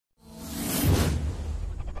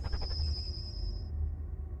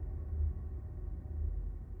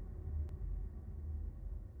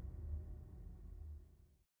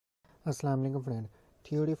अस्सलाम वालेकुम friend.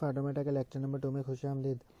 Theory of automata के लेक्चर नंबर 2 में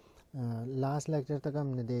खुशामदीद। लास्ट लेक्चर तक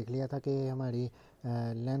हमने देख लिया था कि हमारी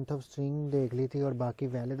लेंथ ऑफ स्ट्रिंग देख ली थी और बाकी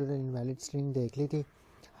वैलिड और इनवैलिड स्ट्रिंग देख ली थी।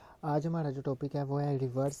 आज हमारा जो टॉपिक है वो है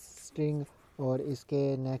रिवर्स स्ट्रिंग, और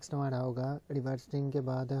इसके नेक्स्ट हमारा होगा रिवर्स स्ट्रिंग के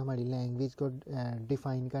बाद हमारी लैंग्वेज को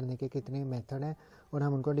डिफ़ाइन करने के कितने मेथड हैं, और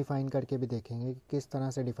हम उनको डिफ़ाइन करके भी देखेंगे कि किस तरह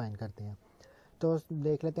से डिफ़ाइन करते हैं। तो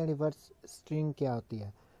देख लेते हैं रिवर्स स्ट्रिंग क्या होती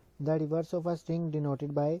है। The reverse of a string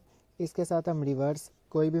denoted by, इसके साथ हम रिवर्स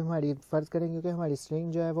कोई भी हमारी फ़र्ज़ करेंगे क्योंकि हमारी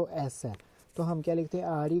स्ट्रिंग जो है वो एस है, तो हम क्या लिखते हैं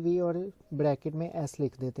आर ई वी और ब्रैकेट में एस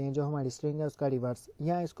लिख देते हैं। जो हमारी स्ट्रिंग है उसका रिवर्स,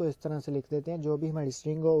 या इसको इस तरह से लिख देते हैं, जो भी हमारी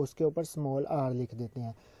स्ट्रिंग हो उसके ऊपर स्मॉल आर लिख देते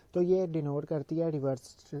हैं। तो ये डिनोट करती है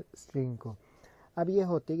रिवर्स स्ट्रिंग को। अब ये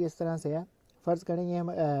होती किस तरह से है, फ़र्ज़ करेंगे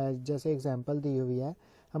हम जैसे एग्जांपल दी हुई है,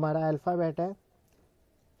 हमारा अल्फ़ाबेट है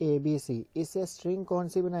ए बी सी, इससे स्ट्रिंग कौन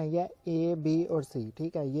सी बनाई है, ए बी और सी।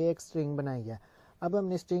 ठीक है, ये एक स्ट्रिंग बनाई है। अब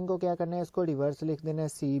हमने स्ट्रिंग को क्या करना है, इसको रिवर्स लिख देना है।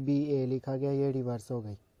 सी बी ए लिखा गया, ये रिवर्स हो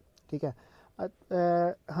गई। ठीक है,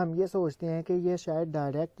 हम ये सोचते हैं कि ये शायद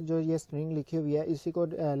डायरेक्ट जो ये स्ट्रिंग लिखी हुई है इसी को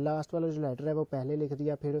लास्ट वाला जो लेटर है वो पहले लिख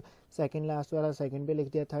दिया, फिर सेकंड लास्ट वाला सेकंड पे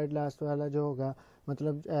लिख दिया, थर्ड लास्ट वाला जो होगा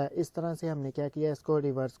मतलब इस तरह से हमने क्या किया, इसको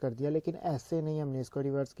रिवर्स कर दिया। लेकिन ऐसे नहीं हमने इसको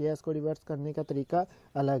रिवर्स किया, इसको रिवर्स करने का तरीका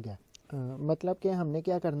अलग है। मतलब कि हमने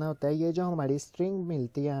क्या करना होता है, ये जो हमारी स्ट्रिंग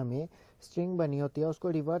मिलती है, हमें स्ट्रिंग बनी होती है, उसको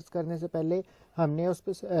रिवर्स करने से पहले हमने उस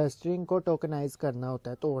स्ट्रिंग को टोकनाइज करना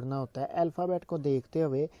होता है, तोड़ना होता है। अल्फ़ाबेट को देखते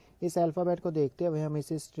हुए, इस अल्फ़ाबेट को देखते हुए हम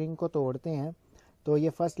इस स्ट्रिंग को तोड़ते हैं। तो ये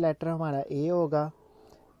फर्स्ट लेटर हमारा ए होगा,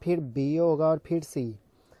 फिर बी होगा और फिर सी।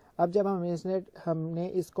 अब जब हमने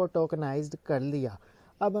इसको टोकनाइज्ड कर लिया,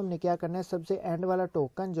 अब हमने क्या करना है, सबसे एंड वाला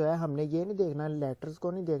टोकन जो है, हमने ये नहीं देखना, लेटर्स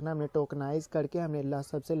को नहीं देखना, हमने टोकनाइज करके हमने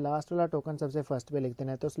सबसे लास्ट वाला टोकन सबसे फर्स्ट पे लिख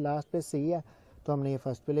देना है। तो लास्ट पे सी है तो हमने ये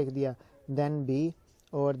फर्स्ट पे लिख दिया, देन बी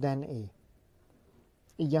और देन ए।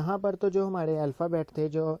 यहाँ पर तो जो हमारे अल्फ़ाबेट थे,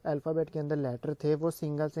 जो अल्फ़ाबेट के अंदर लेटर थे वो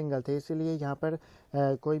सिंगल सिंगल थे, इसीलिए यहाँ पर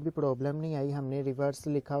कोई भी प्रॉब्लम नहीं आई। हमने रिवर्स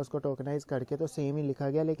लिखा उसको टोकनाइज करके तो सेम ही लिखा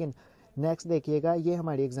गया। लेकिन नेक्स्ट देखिएगा, ये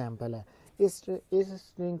हमारी एग्जांपल है। इस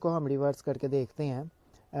स्ट्रिंग को हम रिवर्स करके देखते हैं।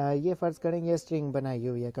 ये फ़र्ज़ करें ये स्ट्रिंग बनाई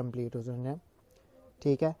हुई है कंप्लीट उसने।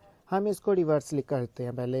 ठीक है, हम इसको रिवर्स लिख करते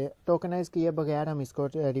हैं, पहले टोकनाइज किए बगैर हम इसको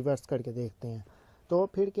रिवर्स करके देखते हैं। तो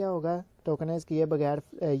फिर क्या होगा, टोकनाइज किए बगैर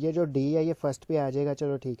ये जो डी है ये फर्स्ट पे आ जाएगा।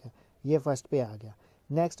 चलो ठीक है, ये फर्स्ट पे आ गया।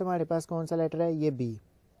 नेक्स्ट हमारे पास कौन सा लेटर है, ये बी,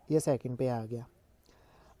 ये सेकंड पे आ गया।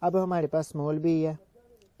 अब हमारे पास स्मॉल बी है,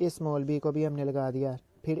 इस स्मॉल बी को भी हमने लगा दिया।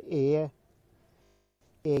 फिर ए है,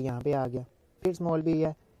 ए यहाँ पे आ गया। फिर स्मॉल बी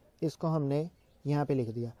है, इसको हमने यहाँ पे लिख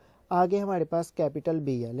दिया। आगे हमारे पास कैपिटल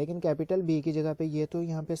बी है, लेकिन कैपिटल बी की जगह पे ये तो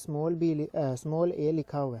यहाँ पे स्मॉल ए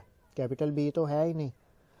लिखा हुआ है, कैपिटल बी तो है ही नहीं।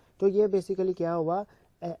 तो ये बेसिकली क्या हुआ,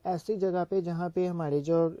 ऐसी जगह पे जहाँ पे हमारे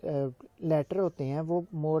जो लेटर होते हैं वो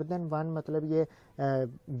मोर देन वन, मतलब ये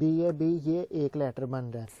बी ए बी, ये एक लेटर बन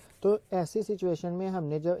रहा है। तो ऐसी सिचुएशन में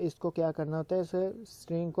हमने जो इसको क्या करना होता है, इस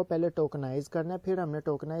स्ट्रिंग को पहले टोकनाइज करना है, फिर हमने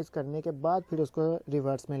टोकनाइज करने के बाद फिर उसको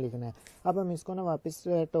रिवर्स में लिखना है। अब हम इसको ना वापस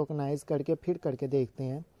टोकनाइज करके फिर करके देखते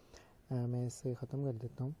हैं। मैं इसे ख़त्म कर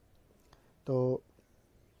देता हूँ। तो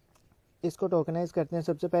इसको टोकनाइज करते हैं।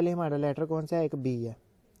 सबसे पहले हमारा लेटर कौन सा है, एक बी है।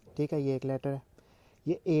 ठीक है, ये एक लेटर है,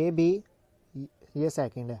 ये ए बी, ये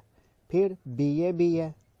सेकंड है। फिर बी ए बी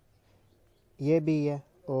है, ये बी है,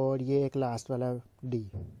 और ये एक लास्ट वाला डी।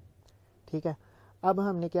 ठीक है, अब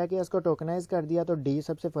हमने क्या किया, इसको टोकनाइज कर दिया, तो डी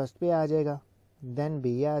सबसे फर्स्ट पे आ जाएगा, देन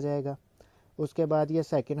बी आ जाएगा, उसके बाद ये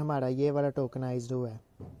सेकंड हमारा ये वाला टोकनाइज्ड हुआ है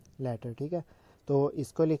लेटर। ठीक है, तो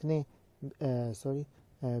इसको लिखने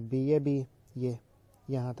बी ए बी, ये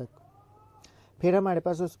यहाँ तक। फिर हमारे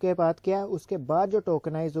पास उसके बाद क्या, उसके बाद जो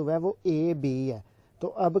टोकनाइज हुआ है वो ए बी है। तो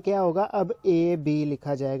अब क्या होगा, अब ए बी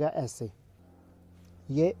लिखा जाएगा ऐसे,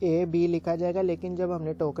 ये ए बी लिखा जाएगा। लेकिन जब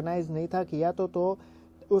हमने टोकनाइज नहीं था किया तो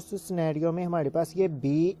उस सिनेरियो में हमारे पास ये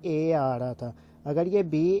बी ए आ रहा था। अगर ये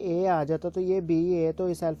बी ए आ जाता तो ये बी ए तो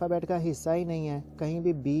इस अल्फ़ाबेट का हिस्सा ही नहीं है, कहीं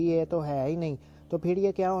भी बी ए तो है ही नहीं। तो फिर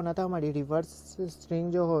ये क्या होना था, हमारी रिवर्स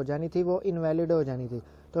स्ट्रिंग जो हो जानी थी वो इनवैलिड हो जानी थी।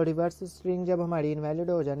 तो रिवर्स स्ट्रिंग जब हमारी इनवैलिड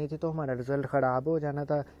हो जानी थी तो हमारा रिजल्ट ख़राब हो जाना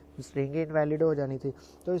था, स्ट्रिंग इनवैलिड हो जानी थी।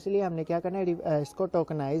 तो इसलिए हमने क्या करना है, इसको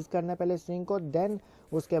टोकनाइज करना है पहले स्ट्रिंग को, देन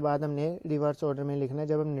उसके बाद हमने रिवर्स ऑर्डर में लिखना है।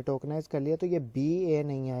 जब हमने टोकनाइज कर लिया तो ये बी ए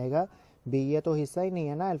नहीं आएगा, बी ए तो हिस्सा ही नहीं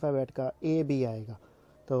है ना अल्फ़ाबेट का, ए बी आएगा।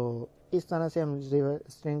 तो इस तरह से हम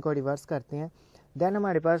स्ट्रिंग को रिवर्स करते हैं। देन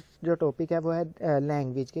हमारे पास जो टॉपिक है वो है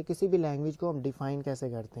लैंग्वेज के, किसी भी लैंग्वेज को हम डिफ़ाइन कैसे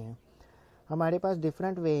करते हैं। हमारे पास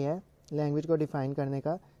डिफरेंट वे है लैंग्वेज को डिफ़ाइन करने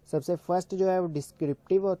का। सबसे फर्स्ट जो है वो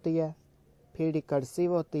डिस्क्रिप्टिव होती है, फिर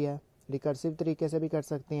रिकर्सिव होती है, रिकर्सिव तरीके से भी कर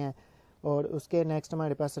सकते हैं। और उसके नेक्स्ट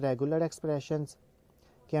हमारे पास रेगुलर एक्सप्रेशंस,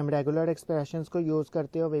 कि हम रेगुलर एक्सप्रेशंस को यूज़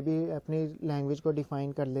करते हो वे भी अपनी लैंग्वेज को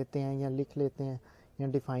डिफ़ाइन कर लेते हैं या लिख लेते हैं या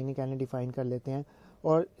डिफ़ाइन कर लेते हैं।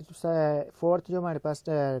 और फोर्थ जो हमारे पास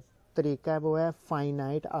तरीका है वो है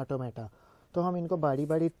फाइनाइट ऑटोमेटा। तो हम इनको बारी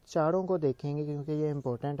बारी चारों को देखेंगे क्योंकि ये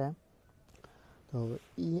इम्पोर्टेंट है। तो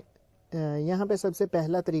यहाँ पे सबसे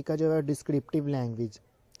पहला तरीका जो है डिस्क्रिप्टिव लैंग्वेज,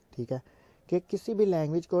 ठीक है, कि किसी भी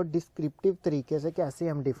लैंग्वेज को डिस्क्रिप्टिव तरीके से कैसे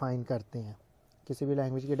हम डिफ़ाइन करते हैं। किसी भी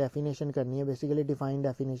लैंग्वेज की डेफिनेशन करनी है, बेसिकली डिफाइन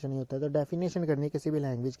डेफिनेशन ही होता है। तो डेफिनेशन करनी है किसी भी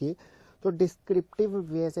लैंग्वेज की तो डिस्क्रिप्टिव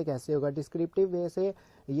वे से कैसे होगा। डिस्क्रिप्टिव वे से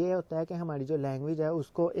ये होता है कि हमारी जो लैंग्वेज है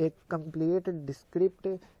उसको एक कंप्लीट डिस्क्रिप्ट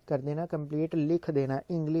कर देना, कंप्लीट लिख देना,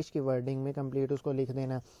 इंग्लिश की वर्डिंग में कंप्लीट उसको लिख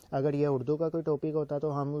देना। अगर ये उर्दू का कोई टॉपिक होता तो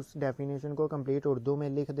हम उस डेफिनेशन को कंप्लीट उर्दू में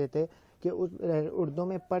लिख देते कि उस उर्दू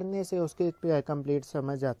में पढ़ने से उसकी कंप्लीट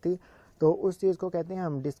समझ आती। तो उस चीज़ को कहते हैं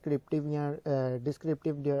हम डिस्क्रिप्टिव या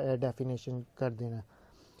डिस्क्रिप्टिव डेफिनेशन कर देना।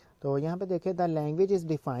 तो यहाँ पे देखें the language is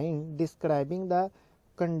defined describing the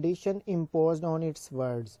condition imposed on it's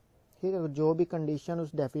words. ठीक है, जो भी कंडीशन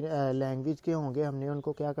उस लैंग्वेज के होंगे हमने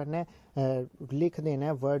उनको क्या करना है, लिख देना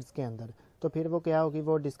है वर्ड्स के अंदर। तो फिर वो क्या होगी,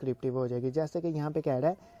 वो डिस्क्रिप्टिव हो जाएगी। जैसे कि यहाँ पे कह रहा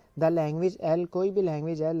है द लैंग्वेज एल, कोई भी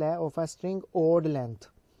लैंग्वेज एल है of a string odd length.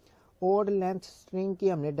 Odd length string की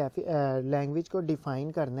हमने लैंग्वेज को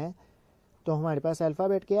डिफाइन करना है। तो हमारे पास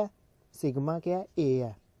अल्फ़ाबेट क्या है, सिग्मा क्या है, ए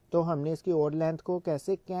है। तो हमने इसकी ओड लेंथ को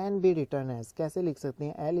कैसे कैन बी रिटर्न एज कैसे लिख सकते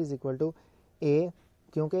हैं, एल इज इक्वल टू ए,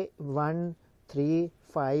 क्योंकि 1 3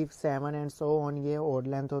 5 7 एंड सो ऑन ये ओड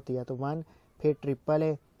लेंथ होती है। तो 1 फिर ट्रिपल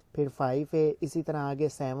है, फिर 5 है, इसी तरह आगे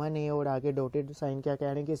 7 है और आगे डॉटेड साइन क्या कह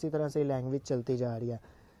रहे हैं कि इसी तरह से लैंग्वेज चलती जा रही है।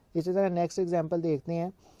 इसी तरह नेक्स्ट एग्जांपल देखते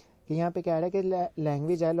हैं कि यहाँ पे कह रहा है कि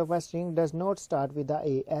language L of a string does not start with the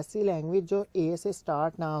ए। ऐसी लैंग्वेज जो ए से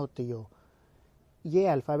स्टार्ट ना होती हो, ये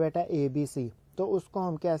अल्फ़ाबेट है ए बी सी, तो उसको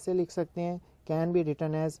हम कैसे लिख सकते हैं, can be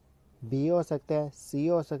return as B हो सकता है, सी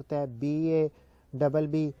हो सकता है, बी ए डबल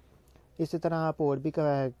बी। इसी तरह आप और भी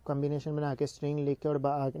कम्बिनेशन बना के स्ट्रिंग लिख के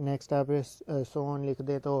और नेक्स्ट आप सो ऑन लिख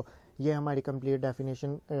दे तो ये हमारी कंप्लीट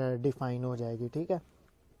डेफिनेशन डिफाइन हो जाएगी। ठीक है,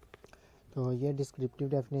 तो ये डिस्क्रिप्टिव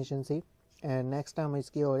डेफिनेशन सी। नेक्स्ट हम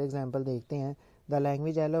इसकी और एग्जांपल देखते हैं। The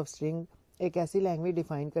language L of string, एक ऐसी लैंग्वेज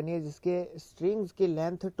डिफाइन करनी है जिसके स्ट्रिंग्स की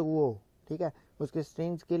लेंथ 2 हो। ठीक है, उसके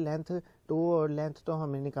स्ट्रिंग्स की लेंथ 2 और लेंथ तो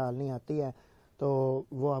हमें निकालनी आती है, तो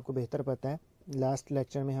वो आपको बेहतर पता है। लास्ट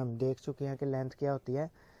लेक्चर में हम देख चुके हैं कि लेंथ क्या होती है।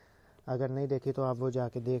 अगर नहीं देखी तो आप वो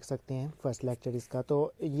जाके देख सकते हैं फर्स्ट लेक्चर इसका।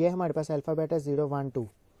 तो ये हमारे पास अल्फ़ाबेट है 0 1 2।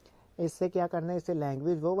 इससे क्या करना है, इससे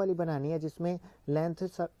लैंग्वेज वो वाली बनानी है जिसमें लेंथ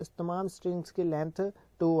तमाम स्ट्रिंग्स की लेंथ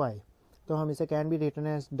 2 आए। तो हम इसे कैन बी रिटर्न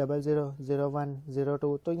एज 00 01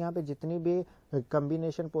 02। तो यहाँ पे जितनी भी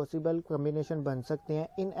कम्बिनेशन पॉसिबल कम्बिनेशन बन सकते हैं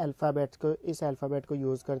इन अल्फ़ाबेट्स को, इस अल्फ़ाबेट को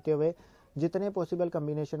यूज़ करते हुए जितने पॉसिबल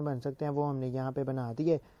कम्बिनेशन बन सकते हैं वो हमने यहाँ पे बना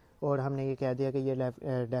दिए। और हमने ये कह दिया कि ये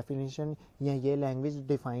डेफिनेशन या ये लैंग्वेज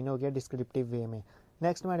डिफाइन हो गया डिस्क्रिप्टिव वे में।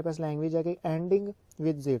 नेक्स्ट हमारे पास लैंग्वेज है कि एंडिंग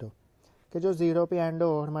विद 0, कि जो 0 पे एंड हो।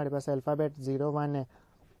 और हमारे पास अल्फ़ाबेट 0 1 है,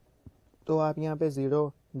 तो आप यहाँ पे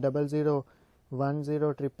 0 00 1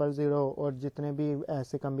 0 0 और जितने भी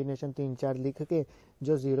ऐसे कम्बिनेशन 3 4 लिख के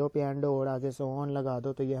जो 0 पे एंड हो और आगे सो ऑन लगा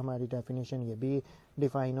दो, तो ये हमारी डेफिनेशन ये भी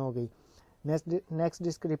डिफाइन हो गई। नेक्स्ट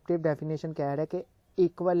डिस्क्रिप्टिव डेफिनेशन कह रहा है कि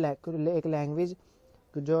इक्वल एक लैंग्वेज,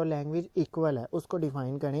 जो लैंग्वेज इक्वल है उसको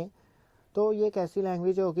डिफाइन करें। तो ये एक ऐसी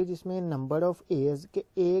लैंग्वेज होगी जिसमें नंबर ऑफ़ एज के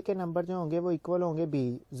ए के नंबर जो होंगे वो इक्वल होंगे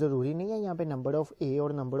बी। ज़रूरी नहीं है यहाँ पे नंबर ऑफ़ ए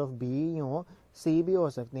और नंबर ऑफ़ बी हो, सी भी हो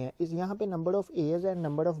सकते हैं। इस यहाँ पे number of as and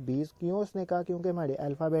number of बीज क्यों उसने कहा, क्योंकि हमारे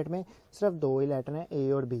अल्फ़ाबेट में सिर्फ 2 ही लेटर हैं,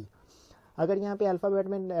 ए और बी। अगर यहाँ पे अल्फ़ाबेट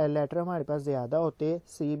में लेटर हमारे पास ज़्यादा होते,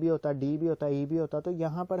 सी भी होता, डी भी होता, ई भी होता, तो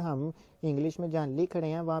यहाँ पर हम इंग्लिश में जहाँ लिख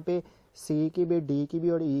रहे हैं वहाँ पे सी की भी, डी की भी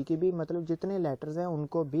और ई की भी, मतलब जितने लेटर्स हैं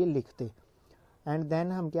उनको भी लिखते। एंड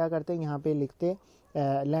देन हम क्या करते हैं, यहाँ पे लिखते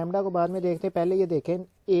लैम्डा को बाद में देखते। पहले ये देखें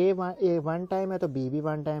ए 1 टाइम है तो बी भी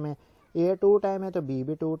 1 टाइम है, ए 2 टाइम है तो बी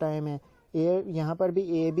भी 2 टाइम है, ए यहाँ पर भी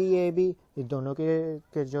ए बी दोनों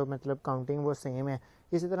के जो मतलब काउंटिंग वो सेम है।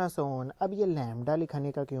 इसी तरह सो ऑन। अब ये लैम्डा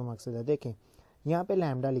लिखाने का क्यों मकसद है, देखें यहाँ पे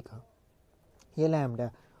लैम्डा लिखा, ये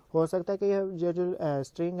लैम्डा हो सकता है कि जो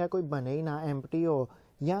स्ट्रिंग है कोई बने ही ना, एम्प्टी हो।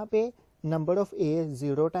 यहाँ पे नंबर ऑफ़ ए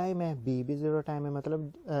 0 टाइम है, बी भी 0 टाइम है,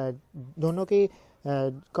 मतलब दोनों की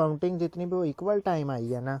काउंटिंग जितनी भी वो इक्वल टाइम आई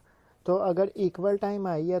है ना। तो अगर इक्वल टाइम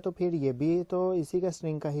आई है तो फिर ये भी तो इसी का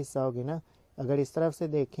स्ट्रिंग का हिस्सा होगी ना। अगर इस तरफ से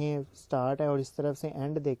देखें स्टार्ट है और इस तरफ से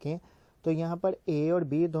एंड देखें तो यहाँ पर ए और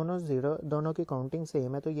बी दोनों 0, दोनों की काउंटिंग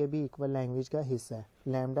सेम है, तो ये भी इक्वल लैंग्वेज का हिस्सा है।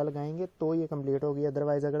 लैम्डा लगाएंगे तो ये कंप्लीट होगी,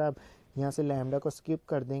 अदरवाइज़ अगर आप यहाँ से लैम्डा को स्किप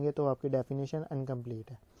कर देंगे तो आपकी डेफिनेशन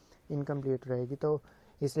अनकम्प्लीट है, इनकम्प्लीट रहेगी। तो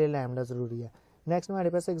इसलिए लैम्डा ज़रूरी है। नेक्स्ट हमारे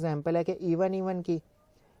पास एग्जांपल है कि इवन की।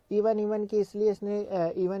 इवन इवन की इसलिए इसने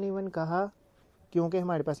इवन इवन कहा क्योंकि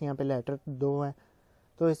हमारे पास यहाँ पे लेटर 2 है,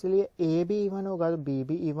 तो इसलिए ए भी इवन होगा तो बी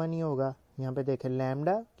भी इवन ही होगा। यहाँ पे देखें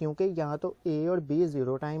लैम्डा, क्योंकि यहाँ तो ए और बी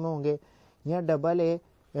 0 टाइम होंगे, यहाँ डबल ए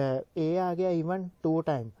आ गया इवन 2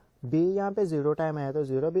 टाइम, बी यहाँ पे 0 टाइम आया तो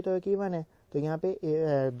 0 भी तो एक इवन है, तो यहाँ पे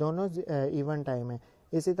दोनों इवन टाइम है।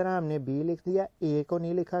 इसी तरह हमने बी लिख दिया, ए को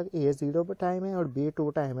नहीं लिखा, ए 0 टाइम है और बी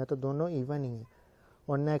 2 टाइम है, तो दोनों इवन ही है।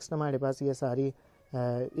 और नेक्स्ट हमारे पास ये सारी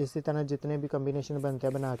इसी तरह जितने भी कम्बिनेशन बनते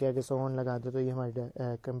हैं बना के आगे सोन लगा दो तो ये हमारी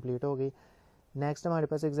कंप्लीट हो गई। नेक्स्ट हमारे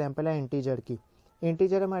पास एग्जांपल है इंटीजर की।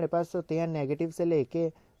 इंटीजर हमारे पास होते हैं नेगेटिव से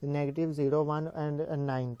लेके नेगेटिव 0 1 एंड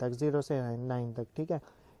 9 तक, 0 से 9 तक, ठीक है।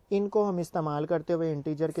 इनको हम इस्तेमाल करते हुए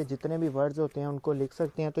इंटीजर के जितने भी वर्ड्स होते हैं उनको लिख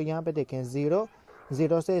सकते हैं। तो यहाँ पे देखें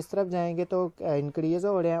 0 से इस तरफ जाएंगे तो इंक्रीज़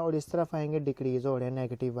हो रहे हैं और इस तरफ आएंगे डिक्रीज़ हो रहे हैं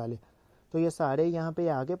नेगेटिव वाले, तो ये सारे यहाँ पे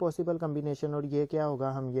आगे पॉसिबल कम्बिनेशन। और ये क्या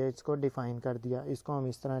होगा, हम ये इसको डिफ़ाइन कर दिया, इसको हम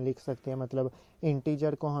इस तरह लिख सकते हैं, मतलब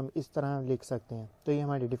इंटीजर को हम इस तरह लिख सकते हैं। तो ये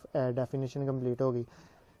हमारी डेफिनेशन कंप्लीट होगी।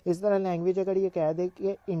 इस तरह लैंग्वेज अगर ये कह दे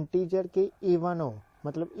कि इंटीजर के इवन हो,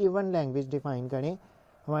 मतलब इवन लैंग्वेज डिफ़ाइन करें,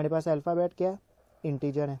 हमारे पास अल्फ़ाबेट क्या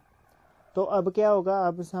इंटीजर है, तो अब क्या होगा,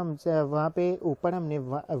 अब हम वहाँ पे ऊपर हमने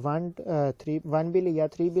 1 भी लिया,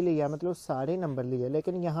 3 भी लिया, मतलब सारे नंबर लिए,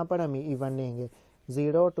 लेकिन यहाँ पर हम इवन लेंगे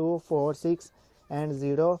 0 2 4 6 एंड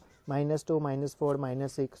 0 -2 -4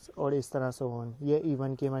 -6 और इस तरह से ऑन, ये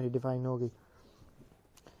इवन की हमारी डिफाइन होगी।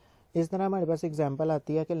 इस तरह हमारे पास एग्जांपल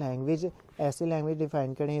आती है कि लैंग्वेज, ऐसी लैंग्वेज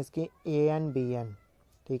डिफाइन करें इसकी ए एन बी एन,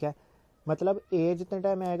 ठीक है, मतलब ए जितने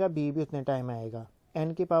टाइम आएगा बी भी उतने टाइम आएगा,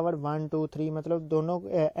 n की पावर 1 2 3, मतलब दोनों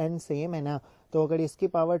n सेम है ना, तो अगर इसकी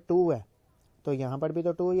पावर 2 है तो यहाँ पर भी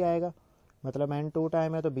तो 2 ही आएगा, मतलब n 2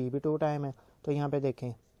 टाइम है तो b भी 2 टाइम है। तो यहाँ पे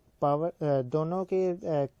देखें पावर दोनों के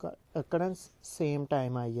अकरेंस सेम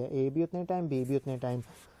टाइम आई है, a भी उतने टाइम b भी उतने टाइम।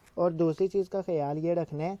 और दूसरी चीज़ का ख्याल ये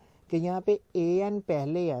रखना है कि यहाँ पे an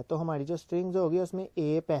पहले है तो हमारी जो स्ट्रिंग्स होगी उसमें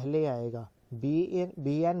a पहले आएगा,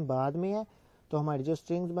 bn बाद में है तो हमारी जो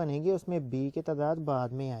स्ट्रिंग्स बनेगी उसमें b की तादाद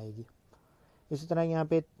बाद में आएगी। इसी तरह यहाँ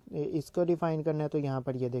पे इसको डिफ़ाइन करना है तो यहाँ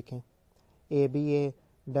पर ये देखें a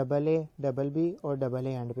डबल बी और डबल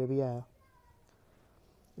ए एंड पे भी आया।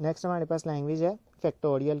 नेक्स्ट हमारे पास लैंग्वेज है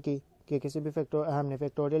फैक्टोरियल की, कि किसी भी हमने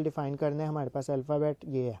फैक्टोरियल डिफ़ाइन करना है, हमारे पास अल्फ़ाबेट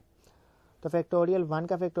ये है। तो फैक्टोरियल 1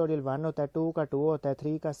 का फैक्टोरियल 1 होता है, 2 का 2 होता है,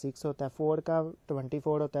 3 का 6 होता है, 4 का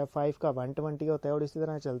 24 होता है, 5 का 120 होता है और इसी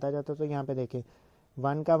तरह चलता जाता है। तो यहाँ पे देखें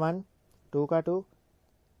 1 का 1, 2 का 2,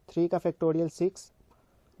 3 का फैक्टोरियल 6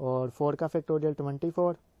 और 4 का फैक्टोरियल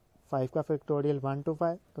 24, 5 का फैक्टोरियल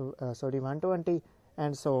 120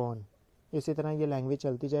 एंड सो ऑन। इसी तरह ये लैंग्वेज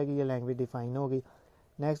चलती जाएगी, ये लैंग्वेज डिफ़ाइन होगी।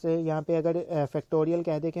 नेक्स्ट यहाँ पे अगर फैक्टोरियल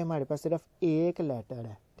कह दे कि हमारे पास सिर्फ एक लेटर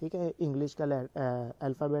है, ठीक है, इंग्लिश का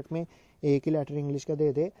अल्फ़ाबेट में एक ही लेटर इंग्लिश का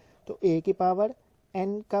दे दे, तो ए की पावर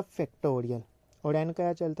n का फैक्टोरियल, और n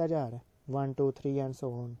का चलता जा रहा है 1 2 3 एंड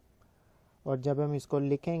सो ऑन। और जब हम इसको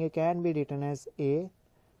लिखेंगे can be written as a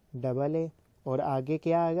double A, और आगे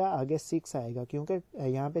क्या आएगा, आगे 6 आएगा, क्योंकि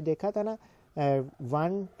यहाँ पे देखा था ना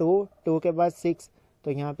 1 2 के बाद 6,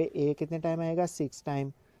 तो यहाँ पे a कितने टाइम आएगा 6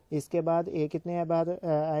 टाइम, इसके बाद a कितने बाद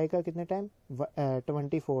आएगा कितने टाइम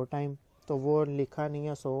 24 टाइम, तो वो लिखा नहीं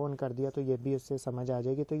है सो ऑन कर दिया, तो ये भी उससे समझ आ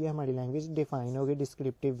जाएगी। तो ये हमारी लैंग्वेज डिफ़ाइन होगी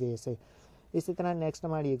डिस्क्रिप्टिव वे से। इसी तरह नेक्स्ट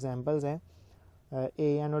हमारी एग्जांपल्स हैं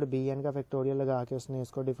ए एन और बी एन का फैक्टोरियल लगा के उसने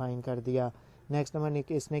इसको डिफ़ाइन कर दिया। नेक्स्ट हमने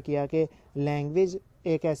इसने किया कि लैंग्वेज,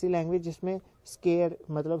 एक ऐसी लैंग्वेज जिसमें स्केयर,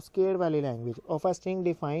 मतलब स्केयर वाली language of a string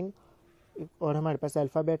define, और हमारे पास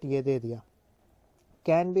अल्फ़ाबेट ये दे दिया,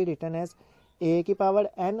 can be written as a की पावर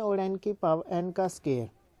n और n की पावर n का स्केयर,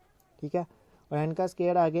 ठीक है, और n का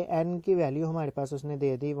स्केयर आगे n की वैल्यू हमारे पास उसने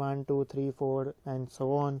दे दी 1 2 3 4 एंड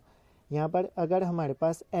सो ऑन। यहाँ पर अगर हमारे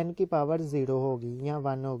पास n की पावर 0 होगी या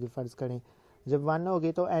 1 होगी, फ़र्ज़ करें जब 1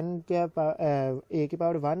 होगी तो n क्या a की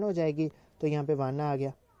पावर 1 हो जाएगी, तो यहाँ पे 1 आ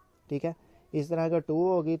गया, ठीक है। इस तरह अगर 2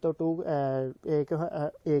 होगी तो 2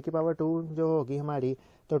 a की पावर 2 जो होगी हमारी,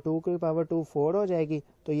 तो 2 की पावर 2 4 हो जाएगी,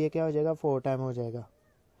 तो ये क्या हो जाएगा 4 टाइम हो जाएगा।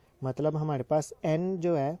 मतलब हमारे पास n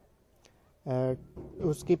जो है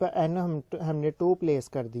उसकी पर n हमने 2 प्लेस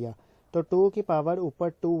कर दिया, तो 2 की पावर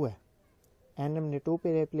ऊपर 2 है, n हमने 2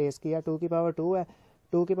 पे प्लेस किया, 2 की पावर 2 है,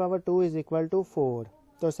 2 की पावर 2 इज़ इक्वल टू 4,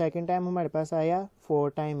 तो सेकंड टाइम हमारे पास आया 4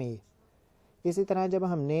 टाइम a। इसी तरह जब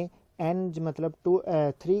हमने n मतलब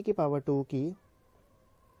 3 की पावर 2 की,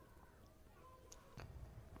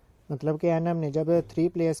 मतलब कि n हमने जब 3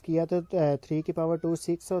 प्लेस किया तो 3 की पावर 2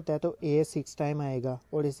 6 होता है, तो a 6 टाइम आएगा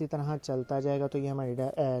और इसी तरह चलता जाएगा। तो ये हमारी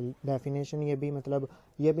डेफिनेशन, ये भी मतलब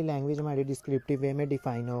ये भी लैंग्वेज हमारी डिस्क्रिप्टिव वे में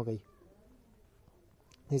डिफ़ाइन हो गई।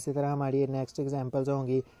 इसी तरह हमारी नेक्स्ट एग्जांपल्स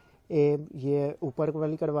होंगी ये ऊपर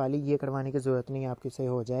वाली करवा ली, ये करवाने की ज़रूरत नहीं आपकी, से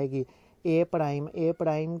हो जाएगी। ए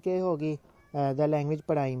प्राइम के होगी द लैंग्वेज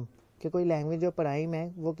प्राइम, कि कोई लैंग्वेज जो प्राइम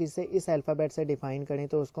है वो किससे, इस अल्फ़ाबेट से डिफ़ाइन करें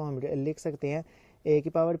तो उसको हम लिख सकते हैं ए की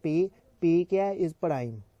पावर पी। पी क्या है, इज़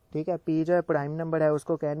प्राइम, ठीक है। पी जो है प्राइम नंबर है,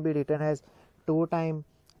 उसको can be written as 2 time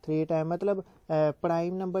 3 time, मतलब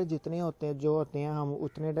प्राइम नंबर जितने होते हैं जो होते हैं हम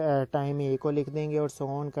उतने टाइम ए को लिख देंगे और सो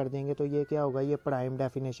ऑन कर देंगे, तो ये क्या होगा, ये प्राइम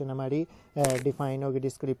डेफिनेशन हमारी डिफाइन होगी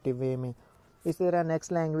डिस्क्रिप्टिव वे में। इसी तरह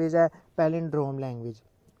नेक्स्ट लैंग्वेज है पैलिंड्रोम लैंग्वेज।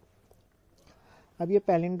 अब ये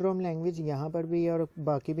पैलिंड्रोम लैंग्वेज यहाँ पर भी और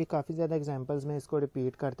बाकी भी काफ़ी ज़्यादा एग्जांपल्स में इसको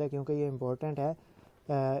रिपीट करता है क्योंकि ये इंपॉर्टेंट है।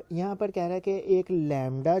 यहाँ पर कह रहा है कि एक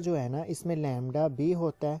लैम्डा जो है ना, इसमें लैम्डा भी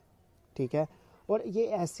होता है, ठीक है। और ये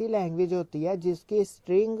ऐसी लैंग्वेज होती है जिसकी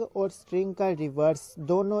स्ट्रिंग और स्ट्रिंग का रिवर्स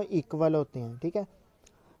दोनों इक्वल होते हैं, ठीक है।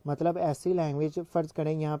 मतलब ऐसी लैंग्वेज, फ़र्ज़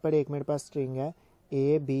करें यहाँ पर एक मेरे पास स्ट्रिंग है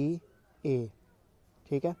ABA,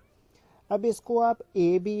 ठीक है। अब इसको आप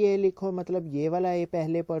ABA लिखो, मतलब ये वाला ए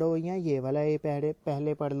पहले पढ़ो या ये वाला ए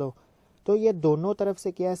पहले पढ़ लो, तो ये दोनों तरफ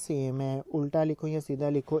से क्या सेम है, उल्टा लिखो या सीधा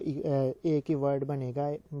लिखो एक ही वर्ड बनेगा,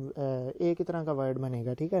 एक ही तरह का वर्ड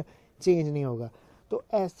बनेगा, ठीक है, चेंज नहीं होगा। तो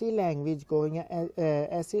ऐसी लैंग्वेज को या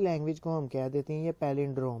ऐसी लैंग्वेज को हम कह देते हैं ये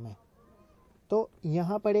पैलिंड्रोम है। तो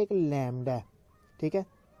यहाँ पर एक लैम्डा है, ठीक है,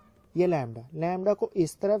 ये लैम्डा को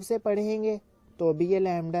इस तरफ से पढ़ेंगे तो भी ये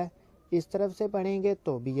लैम्डा है, इस तरफ से पढ़ेंगे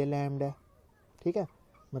तो भी ये लैम्डा है, ठीक है,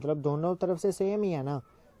 मतलब दोनों तरफ से सेम ही है ना,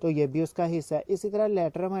 तो ये भी उसका हिस्सा है। इसी तरह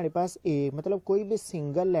लेटर हमारे पास ए, मतलब कोई भी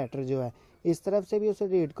सिंगल लेटर जो है इस तरफ से भी उसे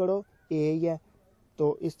रीड करो ए ही है,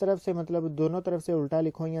 तो इस तरफ से मतलब दोनों तरफ से उल्टा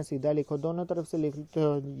लिखो या सीधा लिखो, दोनों तरफ से लिख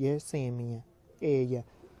तो ये सेम ही है, ए ही है,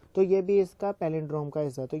 तो ये भी इसका पैलिंड्रोम का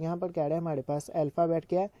हिस्सा। तो यहाँ पर क्या है, हमारे पास अल्फ़ाबेट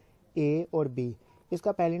क्या है, ए और बी।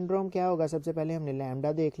 इसका पैलिंड्रोम क्या होगा, सबसे पहले हमने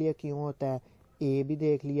लैम्डा देख लिया क्यों होता है, ए भी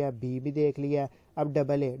देख लिया, बी भी देख लिया। अब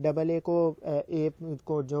डबल ए को ए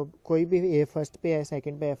को जो कोई भी ए फर्स्ट पे है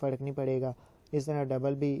सेकंड पे है फ़र्क नहीं पड़ेगा, इस तरह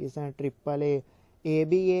डबल बी, इस तरह ट्रिपल ए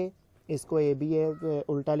बी ए, इसको ए बी ए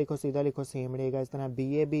उल्टा लिखो सीधा लिखो सेम रहेगा, इस तरह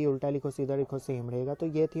बी उल्टा लिखो सीधा लिखो सेम रहेगा। तो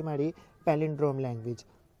ये थी हमारी पैलिंड्रोम लैंग्वेज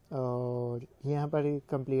और यहाँ पर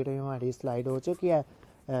कंप्लीट हमारी स्लाइड हो चुकी है।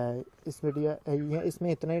 इस वीडियो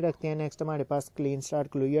इसमें इतना ही रखते हैं। नेक्स्ट हमारे पास क्लीन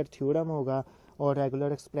स्टार्ट क्लियर थ्योरम होगा और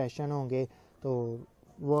रेगुलर एक्सप्रेशन होंगे, तो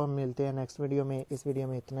वो हम मिलते हैं नेक्स्ट वीडियो में। इस वीडियो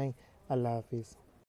में इतना ही, अल्लाह हाफिज़।